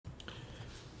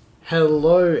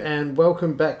Hello and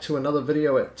welcome back to another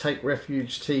video at Take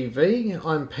Refuge TV.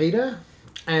 I'm Peter,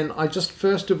 and I just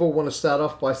first of all want to start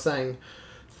off by saying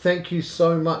thank you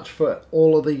so much for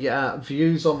all of the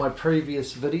views on my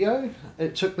previous video.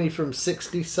 It took me from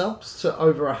 60 subs to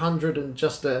over 100 in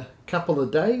just a couple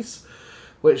of days,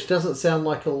 which doesn't sound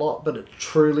like a lot, but it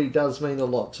truly does mean a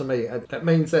lot to me. It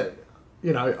means that,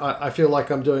 you know, I feel like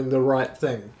I'm doing the right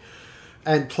thing.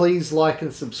 And please like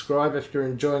and subscribe if you're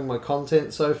enjoying my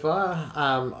content so far.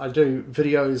 I do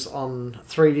videos on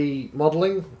 3D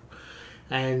modeling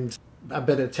and a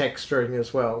bit of texturing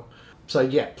as well. So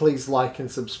yeah, please like and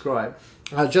subscribe.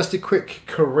 Just a quick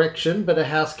correction, bit of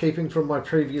housekeeping from my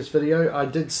previous video. I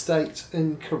did state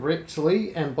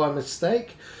incorrectly and by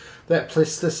mistake that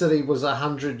Plasticity was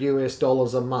 $100 US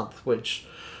a month, which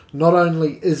not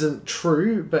only isn't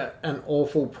true, but an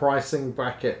awful pricing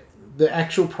bracket. The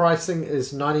actual pricing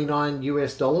is $99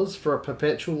 US for a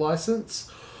perpetual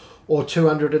license, or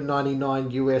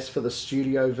 $299 US for the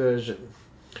studio version.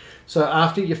 So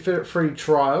after your free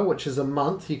trial, which is a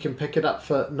month, you can pick it up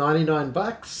for 99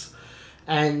 bucks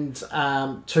and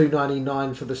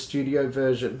 $299 for the studio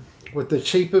version. With the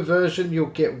cheaper version, you'll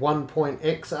get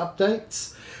 1.x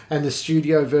updates, and the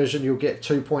studio version, you'll get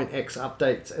 2.x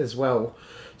updates as well.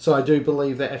 So I do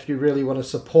believe that if you really want to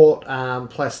support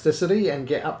Plasticity and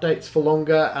get updates for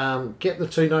longer, get the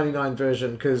 $299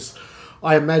 version, because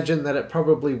I imagine that it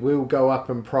probably will go up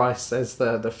in price as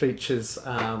the features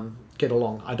get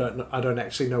along. I don't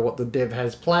actually know what the dev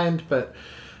has planned, but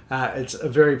it's a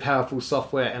very powerful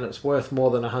software and it's worth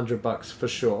more than 100 bucks for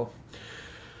sure.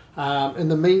 In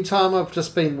the meantime, I've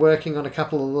just been working on a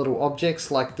couple of little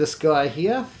objects like this guy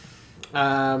here.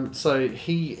 So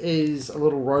he is a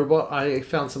little robot. I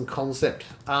found some concept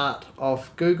art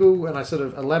off Google and I sort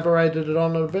of elaborated it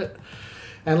on a bit.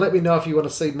 And let me know if you want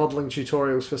to see modeling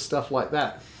tutorials for stuff like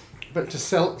that. But to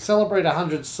celebrate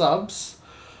 100 subs,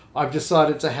 I've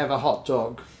decided to have a hot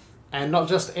dog. And not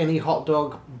just any hot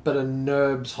dog, but a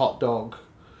NURBS hot dog.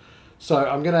 So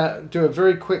I'm going to do a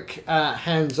very quick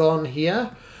hands-on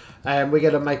here. And we're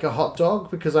going to make a hot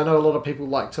dog, because I know a lot of people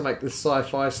like to make this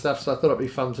sci-fi stuff, so I thought it'd be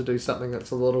fun to do something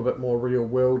that's a little bit more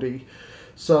real-worldy.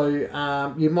 So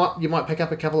you might pick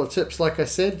up a couple of tips, like I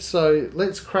said. So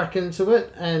let's crack into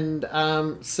it and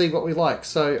see what we like.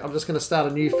 So I'm just going to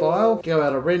start a new file, go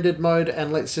out of rendered mode,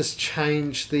 and let's just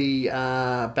change the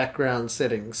background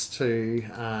settings to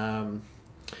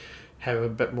have a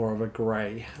bit more of a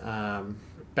grey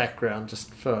background,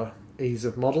 just for ease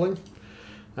of modelling.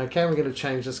 Okay, we're going to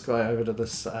change this guy over to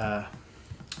this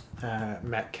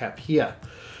matte cap here.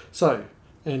 So,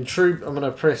 in true, I'm going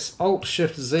to press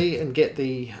Alt-Shift-Z and get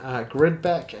the grid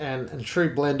back, and in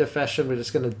true Blender fashion, we're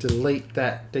just going to delete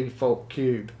that default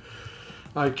cube.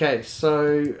 Okay,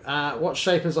 so what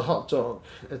shape is a hot dog?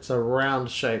 It's a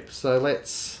round shape, so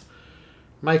let's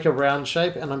make a round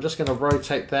shape, and I'm just going to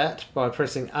rotate that by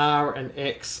pressing R and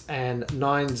X and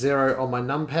 90 on my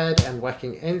numpad and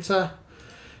whacking Enter.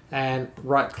 And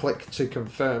right click to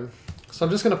confirm. So I'm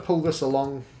just going to pull this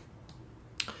along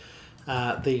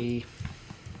the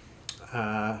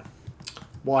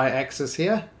Y axis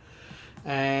here,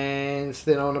 and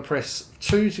then I want to press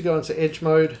 2 to go into edge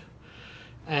mode,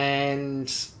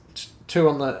 and 2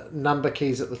 on the number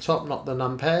keys at the top, not the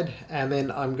numpad, and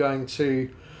then I'm going to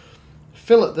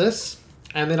fillet this,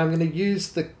 and then I'm going to use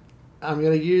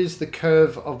the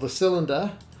curve of the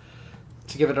cylinder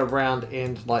to give it a round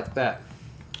end like that.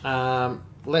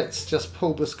 Let's just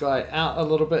pull this guy out a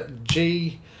little bit.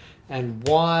 G and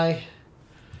Y.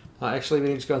 Actually, we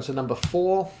need to go into number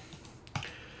 4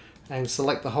 and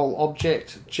select the whole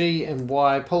object. G and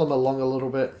Y, pull them along a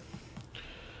little bit.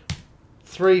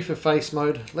 3 for face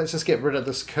mode. Let's just get rid of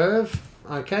this curve.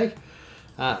 Okay.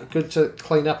 Good to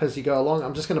clean up as you go along.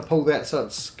 I'm just going to pull that so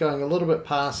it's going a little bit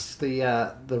past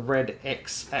the red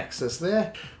X axis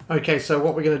there. Okay, so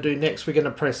what we're going to do next, we're going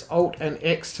to press Alt and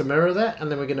X to mirror that,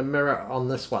 and then we're going to mirror on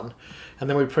this one. And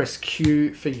then we press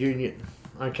Q for union.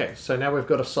 Okay, so now we've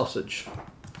got a sausage.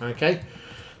 Okay,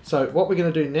 so what we're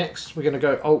going to do next, we're going to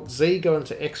go Alt-Z, go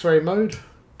into X-ray mode,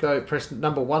 go press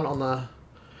number 1 on the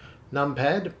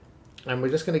numpad, and we're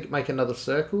just going to make another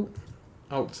circle.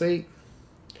 Alt-Z.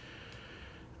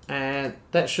 And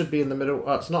that should be in the middle.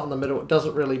 Oh, it's not in the middle. It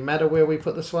doesn't really matter where we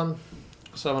put this one.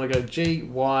 So I'm going to go G,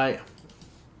 Y,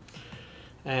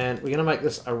 and we're going to make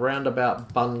this around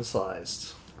about bun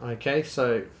sized. Okay,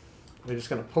 so we're just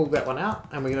going to pull that one out,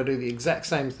 and we're going to do the exact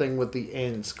same thing with the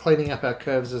ends, cleaning up our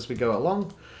curves as we go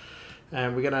along.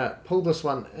 And we're going to pull this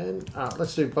one in.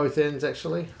 Let's do both ends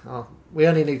actually. We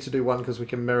only need to do one because we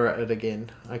can mirror it again.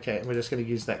 Okay, and we're just going to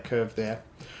use that curve there.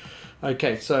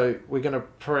 Okay, so we're going to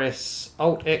press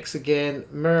Alt X again,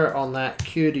 mirror on that,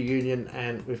 Q to union,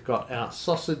 and we've got our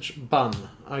sausage bun.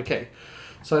 Okay,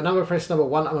 so press number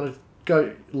 1, I'm going to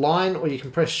go line, or you can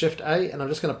press Shift A, and I'm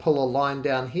just going to pull a line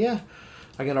down here.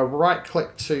 I'm going to right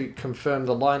click to confirm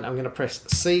the line. I'm going to press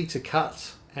C to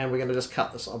cut, and we're going to just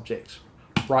cut this object.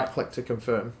 Right click to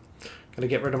confirm. Going to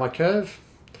get rid of my curve.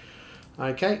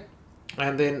 Okay,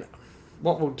 and then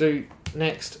what we'll do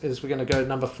next is we're going to go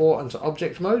number 4 into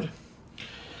object mode,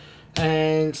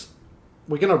 and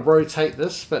we're going to rotate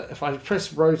this, but if I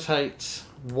press rotate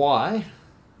Y,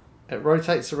 it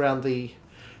rotates around the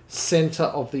center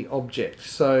of the object,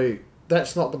 so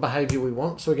that's not the behavior we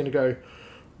want. So we're going to go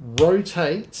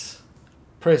rotate,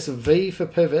 press V for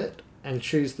pivot, and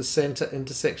choose the center,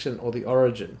 intersection, or the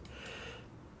origin.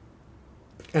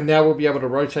 And now we'll be able to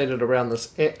rotate it around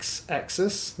this X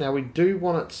axis. Now we do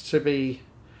want it to be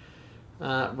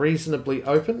reasonably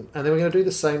open, and then we're going to do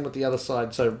the same with the other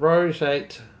side. So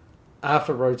rotate, R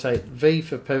for rotate, V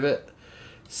for pivot,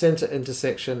 center,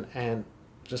 intersection, and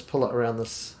just pull it around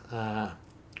this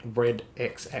red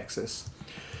X axis.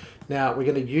 Now we're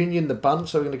going to union the bun,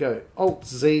 so we're going to go Alt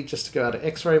Z just to go out of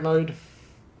X-ray mode.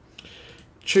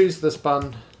 Choose this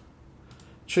bun,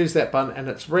 choose that bun, and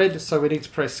it's red, so we need to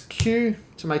press Q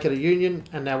to make it a union,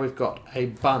 and now we've got a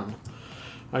bun.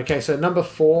 Okay, so number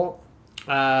 4,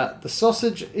 the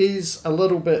sausage is a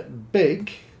little bit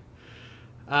big,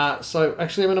 so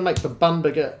actually I'm going to make the bun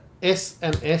bigger, S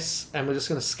and S, and we're just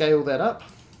going to scale that up.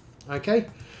 Okay,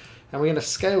 and we're going to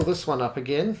scale this one up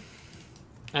again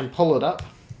and pull it up.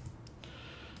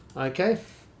 Okay,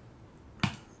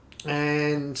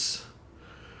 and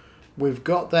we've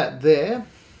got that there.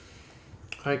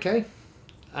 Okay,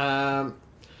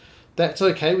 that's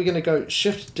okay. We're going to go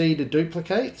Shift D to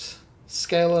duplicate,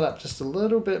 scale it up just a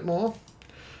little bit more,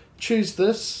 choose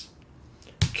this,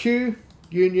 Q,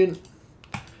 union,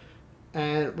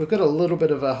 and we've got a little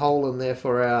bit of a hole in there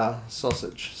for our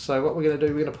sausage. So what we're going to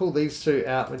do, we're going to pull these two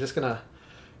out. We're just going to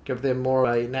give them more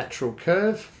of a natural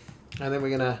curve, and then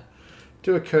we're going to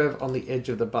do a curve on the edge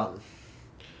of the bun.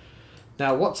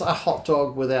 Now, what's a hot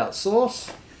dog without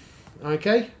sauce?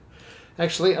 Okay,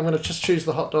 actually, I'm going to just choose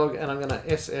the hot dog, and I'm going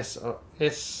to SY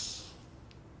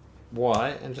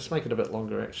and just make it a bit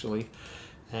longer, actually.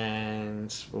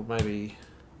 And we'll maybe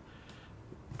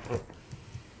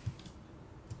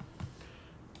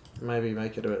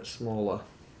make it a bit smaller,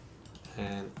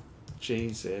 and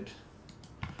GZ.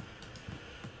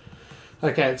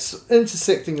 Okay, it's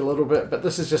intersecting a little bit, but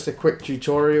this is just a quick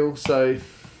tutorial, so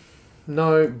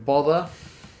no bother.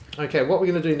 Okay, what we're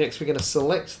going to do next, we're going to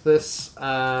select this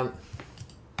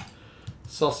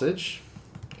sausage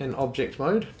in object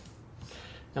mode,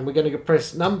 and we're going to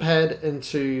press numpad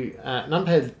into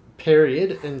numpad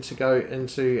period into go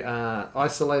into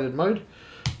isolated mode.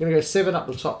 We're going to go 7 up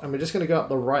the top, and we're just going to go up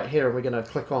the right here, and we're going to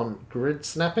click on grid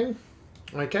snapping.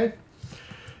 Okay,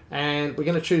 and we're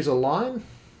going to choose a line,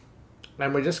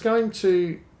 and we're just going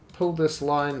to pull this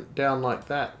line down like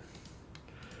that.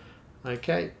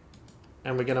 Okay,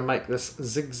 and we're going to make this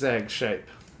zigzag shape.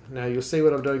 Now you'll see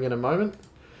what I'm doing in a moment.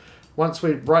 Once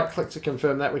we right click to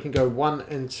confirm that, we can go 1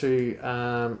 into,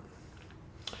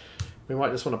 we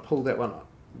might just want to pull that one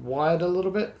wide a little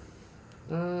bit,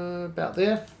 about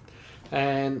there,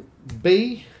 and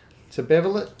B to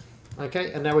bevel it.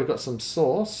 Okay, and now we've got some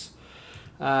sauce.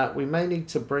 We may need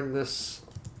to bring this,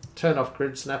 turn off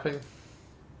grid snapping,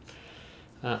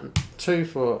 2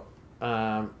 for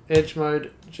edge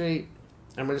mode, G,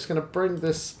 and we're just going to bring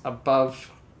this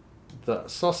above the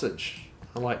sausage,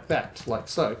 like that, like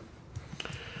so.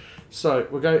 So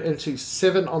we'll go into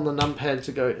 7 on the numpad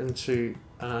to go into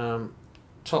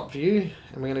top view,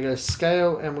 and we're going to go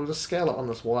scale, and we'll just scale it on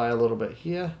this Y a little bit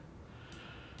here,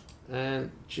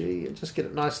 and G, and just get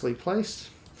it nicely placed.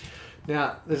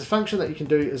 Now there's a function that you can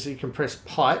do, is you can press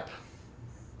pipe,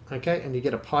 okay, and you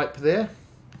get a pipe there,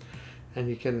 and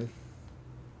you can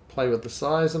play with the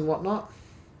size and whatnot.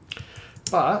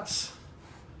 But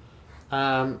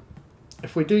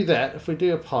if we do that, if we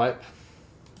do a pipe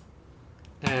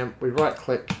and we right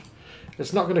click,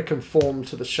 it's not going to conform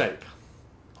to the shape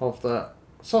of the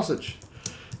sausage.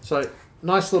 So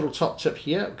nice little top tip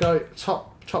here, go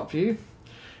top view,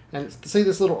 and see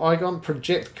this little icon,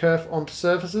 project curve onto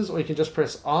surfaces, or you can just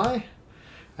press I,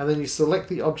 and then you select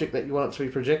the object that you want it to be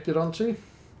projected onto,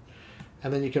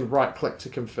 and then you can right click to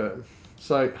confirm.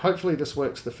 So hopefully this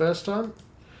works the first time.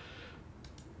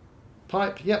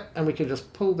 Pipe, yep, and we can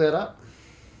just pull that up,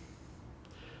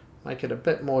 make it a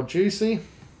bit more juicy.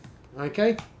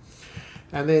 Okay,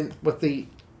 and then with the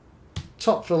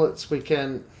top fillets, we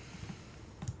can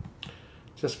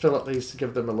just fillet these to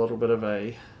give them a little bit of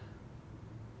a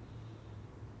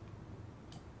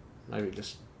maybe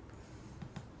just...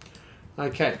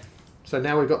 Okay, so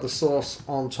now we've got the sauce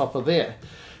on top of there.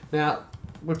 Now,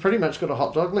 we've pretty much got a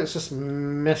hot dog. Let's just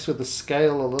mess with the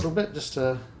scale a little bit, just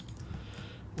to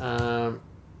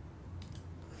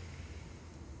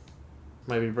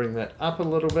maybe bring that up a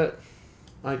little bit.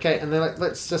 Okay, and then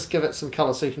let's just give it some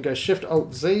color. So you can go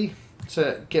Shift-Alt-Z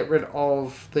to get rid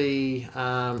of the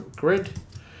grid.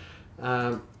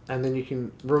 And then you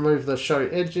can remove the show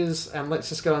edges, and let's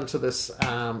just go into this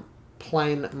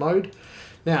plain mode.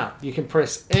 Now, you can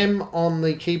press M on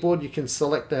the keyboard. You can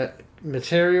select the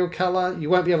material color. You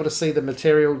won't be able to see the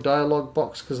material dialog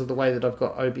box because of the way that I've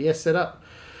got OBS set up.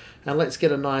 And let's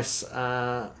get a nice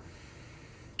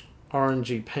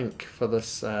orangey pink for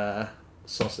this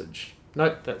sausage.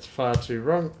 Nope, that's far too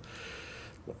wrong.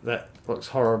 That looks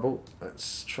horrible.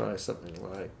 Let's try something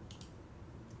like...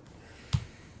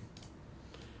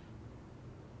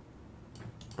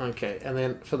 Okay, and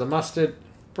then for the mustard,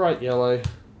 bright yellow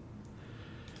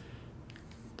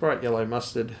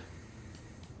mustard.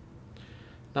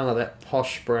 None of that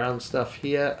posh brown stuff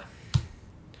here.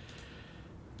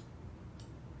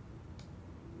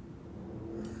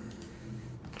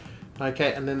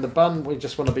 Okay, and then the bun, we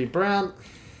just want to be brown.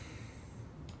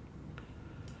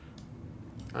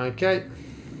 Okay,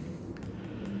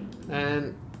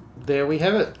 and there we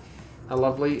have it. A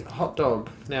lovely hot dog.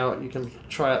 Now you can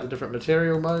try out the different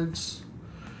material modes.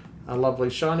 A lovely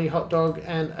shiny hot dog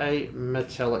and a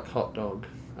metallic hot dog.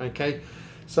 Okay,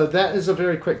 so that is a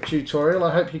very quick tutorial.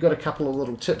 I hope you got a couple of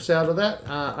little tips out of that.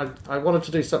 I wanted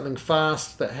to do something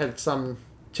fast that had some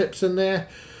tips in there.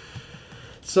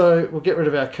 So we'll get rid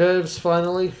of our curves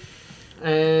finally.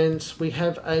 And we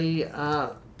have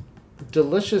a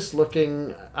delicious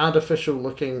looking, artificial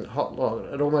looking hot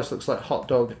dog. It almost looks like hot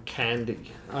dog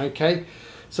candy. Okay,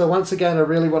 so once again, I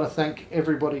really want to thank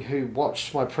everybody who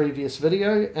watched my previous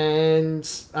video, and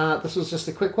this was just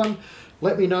a quick one.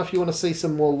 Let me know if you want to see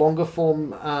some more longer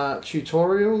form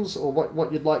tutorials, or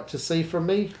what you'd like to see from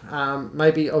me.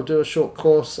 Maybe I'll do a short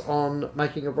course on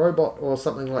making a robot or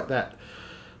something like that.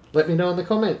 Let me know in the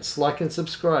comments. Like and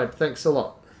subscribe. Thanks a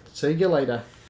lot. See you later.